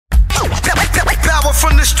power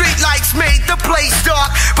from the street lights made the place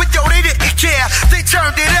dark, but yo, they didn't care, they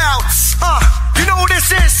turned it out. You know who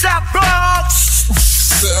this is, South Bronx?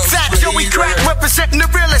 Fat Joey Crack representing the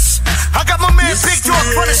realest. I got my man Big Dog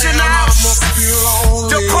Punisher in the house.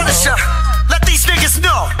 The Punisher, let these niggas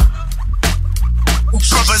know.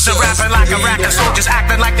 Brothers are rapping like a rack of soldiers,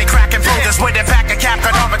 acting like they cracking folders with a pack of cap,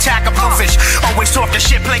 cut off attack of blowfish. Always talking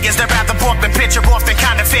shit, players that rather balk than picture off than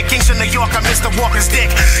counterfeit. Kings of New York, I'm Mr. Walker's dick.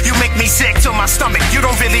 You make me sick to my stomach. You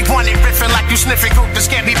don't really want it, riffing like you sniffing coke to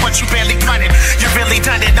scare me, but you barely done it. You really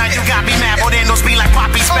done it, now you got me mad. Well, then those be like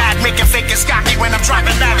Poppy's bad, making fake and cocky when I'm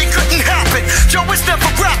driving loud. It couldn't happen. Joe was never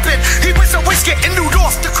rapping. He was always getting nude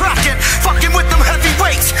off the cracking, fucking with them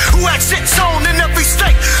heavyweights who had shit zone in every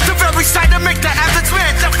state. The very sight to make the average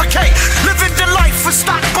man defecate. Living the life for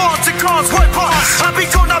stock bars and cars, work hard. I be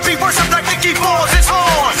gonna be worshiped like Nicky Balls. It's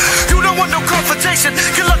hard. You don't want no confrontation,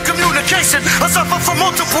 killer communication. I suffer from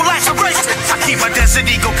multiple lacerations. I keep my Desert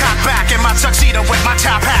Eagle cocked back in my tuxedo with my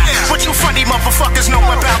top hat. What you funny motherfuckers know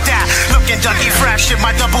about that? Looking Dougie fresh in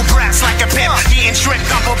my double brass like a pimp. Eating shrimp,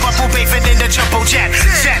 gumbo, bubble, bathing in the jumbo jet.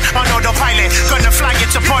 Set on autopilot, gonna fly it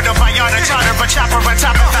to Puerto Vallarta, charter a chopper on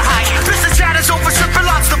top of the high. Business chatters over triple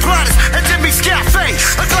lobster platters and Jimmy's Cafe.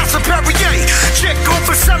 A glass of Perrier. Chick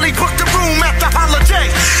over Sally booked the room at the Holiday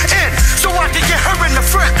Inn so I can get her in the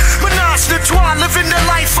front. Menage the trois, living the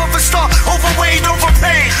life of a star. Overweight,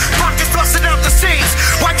 overpaid, pockets busting out the seams.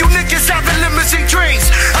 Why you niggas having limousine dreams?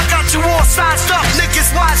 I got you all sized up,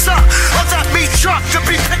 niggas wise up. Or that meat truck could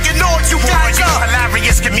be picking on you guys up.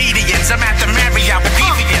 Hilarious comedians, I'm at the Marriott with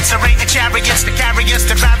deviants. Arranging chariots to carry us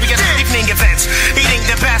to various evening events. Eating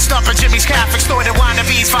the best up at Jimmy's Cafe, extorted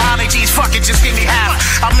wannabes for holidays. Fuck it, just give me half.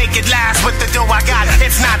 I'll make it last with the dough I got.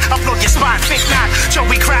 If not, I'll blow your spot. Think not,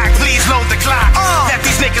 Joey Crack, please load the clock. Let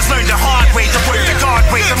these niggas learn the hard way, the word the guard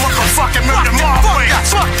way, the motherfucking murder mob way.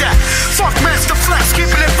 Fuck that, fuck Master Flex,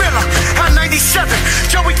 keeping it realer. High 97,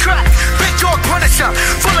 Joey Crack, Big Dog Punisher,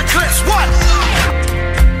 full of clips. What?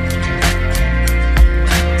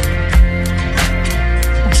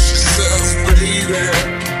 She says, baby,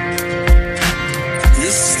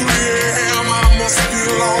 it's 3 a.m. I must be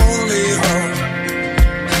lonely, huh?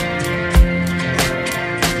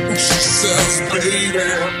 She says, baby,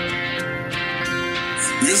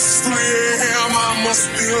 it's 3 a.m. I must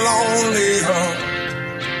be lonely, huh?